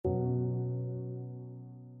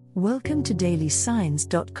Welcome to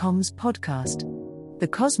dailysigns.com's podcast. The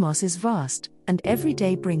cosmos is vast, and every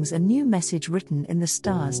day brings a new message written in the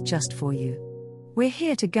stars just for you. We're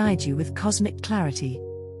here to guide you with cosmic clarity.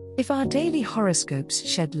 If our daily horoscopes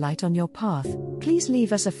shed light on your path, please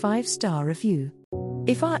leave us a 5-star review.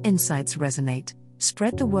 If our insights resonate,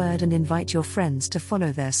 spread the word and invite your friends to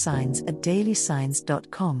follow their signs at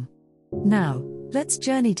dailysigns.com. Now, let's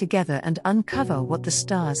journey together and uncover what the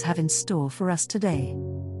stars have in store for us today.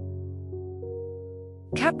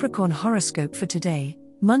 Capricorn horoscope for today,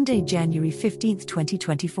 Monday, January 15,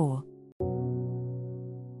 2024.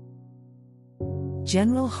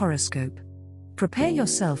 General horoscope. Prepare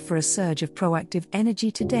yourself for a surge of proactive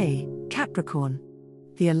energy today, Capricorn.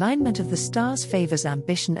 The alignment of the stars favors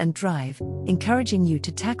ambition and drive, encouraging you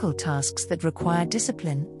to tackle tasks that require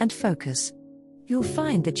discipline and focus. You'll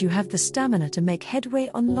find that you have the stamina to make headway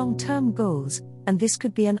on long-term goals, and this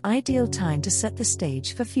could be an ideal time to set the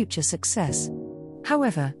stage for future success.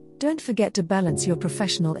 However, don't forget to balance your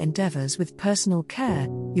professional endeavors with personal care.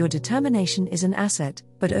 Your determination is an asset,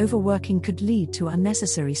 but overworking could lead to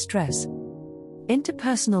unnecessary stress.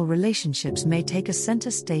 Interpersonal relationships may take a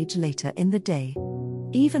center stage later in the day.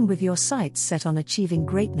 Even with your sights set on achieving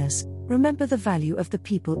greatness, remember the value of the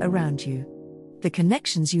people around you. The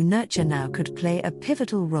connections you nurture now could play a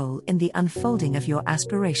pivotal role in the unfolding of your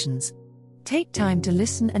aspirations. Take time to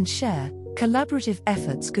listen and share. Collaborative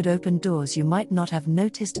efforts could open doors you might not have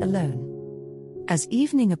noticed alone. As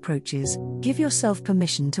evening approaches, give yourself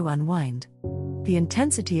permission to unwind. The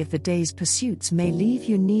intensity of the day's pursuits may leave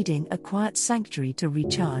you needing a quiet sanctuary to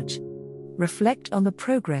recharge. Reflect on the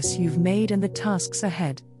progress you've made and the tasks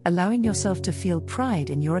ahead, allowing yourself to feel pride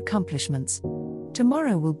in your accomplishments.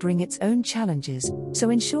 Tomorrow will bring its own challenges,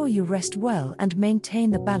 so ensure you rest well and maintain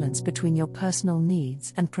the balance between your personal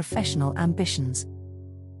needs and professional ambitions.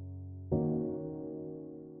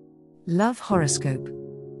 Love horoscope.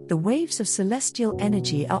 The waves of celestial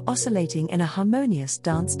energy are oscillating in a harmonious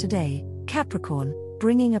dance today, Capricorn,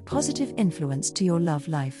 bringing a positive influence to your love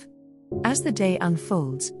life. As the day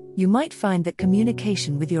unfolds, you might find that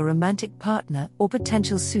communication with your romantic partner or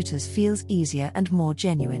potential suitors feels easier and more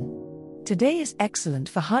genuine. Today is excellent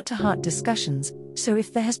for heart-to-heart discussions, so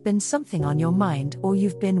if there has been something on your mind or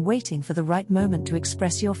you've been waiting for the right moment to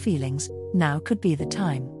express your feelings, now could be the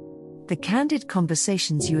time. The candid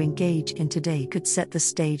conversations you engage in today could set the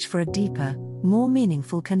stage for a deeper, more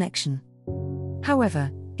meaningful connection.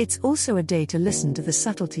 However, it's also a day to listen to the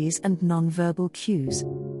subtleties and nonverbal cues.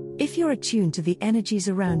 If you're attuned to the energies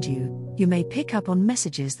around you, you may pick up on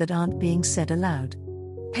messages that aren't being said aloud.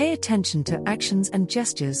 Pay attention to actions and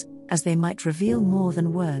gestures, as they might reveal more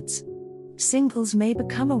than words. Singles may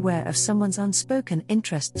become aware of someone's unspoken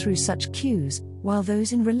interest through such cues, while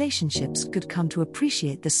those in relationships could come to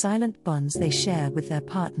appreciate the silent bonds they share with their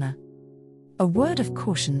partner. A word of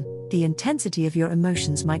caution: the intensity of your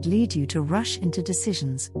emotions might lead you to rush into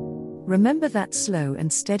decisions. Remember that slow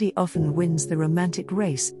and steady often wins the romantic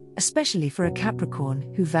race, especially for a Capricorn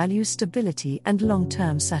who values stability and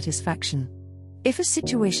long-term satisfaction. If a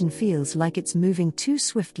situation feels like it's moving too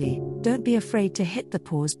swiftly, don't be afraid to hit the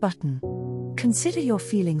pause button. Consider your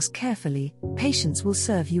feelings carefully. Patience will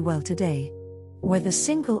serve you well today. Whether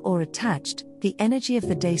single or attached, the energy of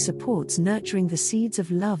the day supports nurturing the seeds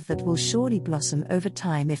of love that will surely blossom over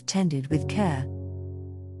time if tended with care.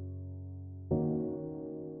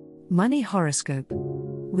 Money horoscope.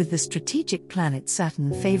 With the strategic planet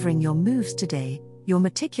Saturn favoring your moves today, your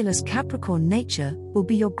meticulous Capricorn nature will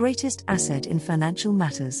be your greatest asset in financial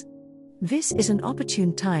matters. This is an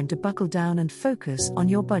opportune time to buckle down and focus on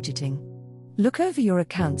your budgeting. Look over your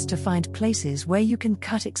accounts to find places where you can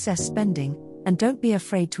cut excess spending, and don't be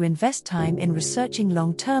afraid to invest time in researching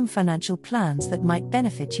long-term financial plans that might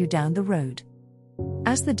benefit you down the road.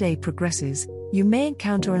 As the day progresses, you may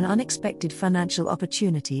encounter an unexpected financial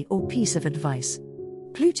opportunity or piece of advice.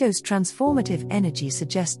 Pluto's transformative energy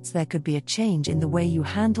suggests there could be a change in the way you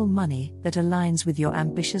handle money that aligns with your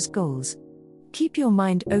ambitious goals. Keep your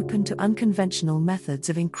mind open to unconventional methods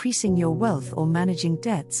of increasing your wealth or managing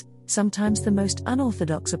debts. Sometimes the most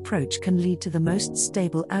unorthodox approach can lead to the most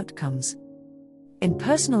stable outcomes. In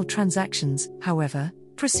personal transactions, however,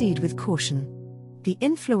 proceed with caution. The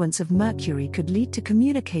influence of Mercury could lead to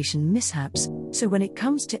communication mishaps, so when it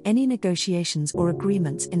comes to any negotiations or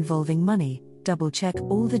agreements involving money, double-check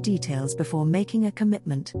all the details before making a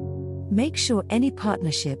commitment. Make sure any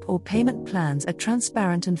partnership or payment plans are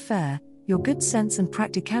transparent and fair. Your good sense and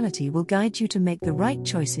practicality will guide you to make the right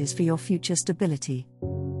choices for your future stability.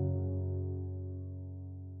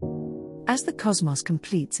 As the cosmos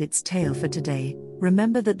completes its tale for today,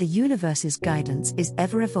 remember that the universe's guidance is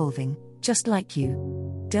ever evolving, just like you.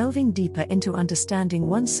 delving deeper into understanding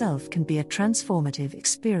oneself can be a transformative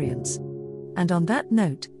experience. And on that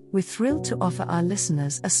note, we're thrilled to offer our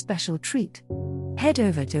listeners a special treat. Head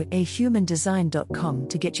over to ahumandesign.com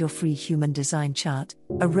to get your free human design chart,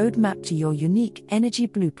 a roadmap to your unique energy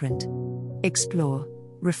blueprint. Explore,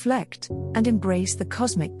 reflect, and embrace the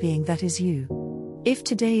cosmic being that is you. If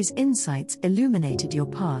today's insights illuminated your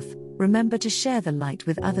path, remember to share the light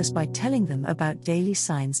with others by telling them about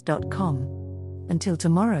dailysigns.com. Until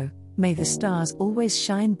tomorrow, may the stars always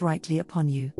shine brightly upon you.